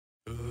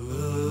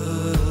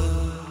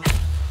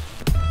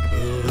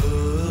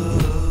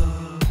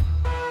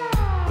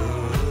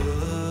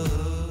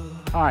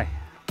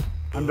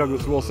I'm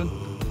Douglas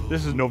Wilson.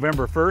 This is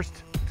November 1st,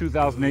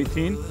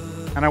 2018,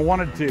 and I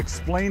wanted to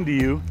explain to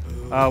you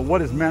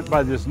what is meant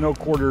by this no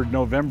quarter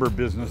November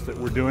business that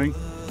we're doing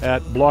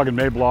at Blog and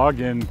Mablog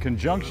in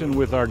conjunction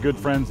with our good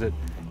friends at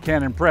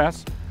Canon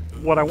Press.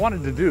 What I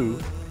wanted to do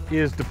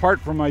is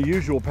depart from my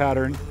usual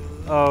pattern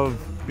of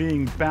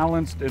being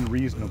balanced and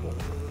reasonable.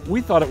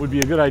 We thought it would be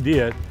a good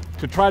idea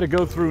to try to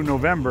go through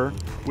November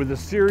with a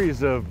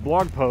series of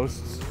blog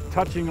posts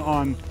touching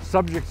on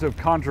subjects of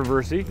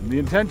controversy. The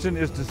intention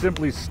is to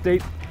simply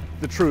state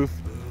the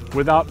truth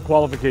without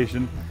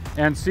qualification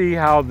and see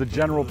how the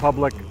general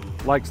public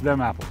likes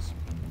them apples.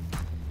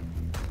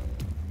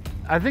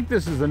 I think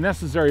this is a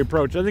necessary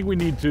approach. I think we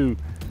need to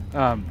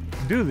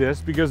do this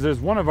because, as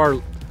one of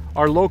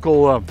our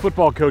local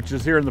football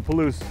coaches here in the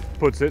Palouse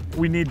puts it,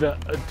 we need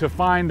to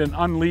find and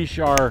unleash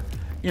our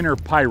inner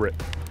pirate.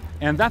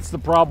 And that's the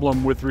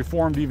problem with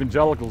Reformed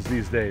evangelicals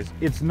these days.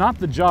 It's not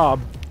the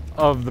job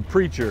of the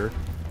preacher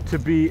to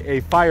be a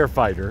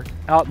firefighter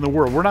out in the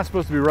world. We're not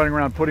supposed to be running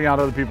around putting out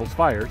other people's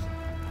fires.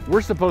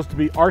 We're supposed to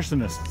be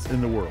arsonists in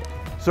the world.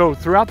 So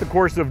throughout the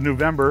course of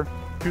November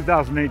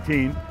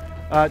 2018,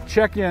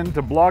 check in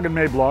to Blog and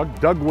Mablog,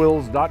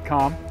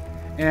 dougwills.com,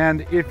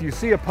 and if you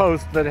see a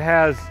post that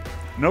has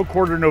no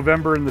quarter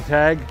November in the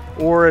tag,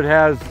 or it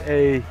has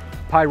a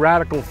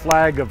piratical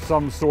flag of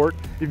some sort,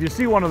 if you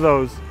see one of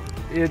those,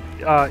 it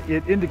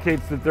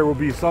indicates that there will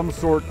be some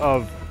sort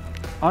of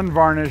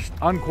unvarnished,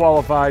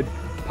 unqualified,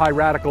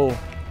 piratical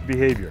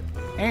behavior,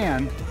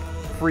 and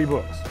free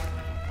books.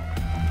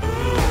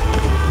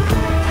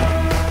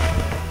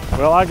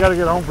 Well, I gotta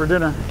get home for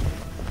dinner.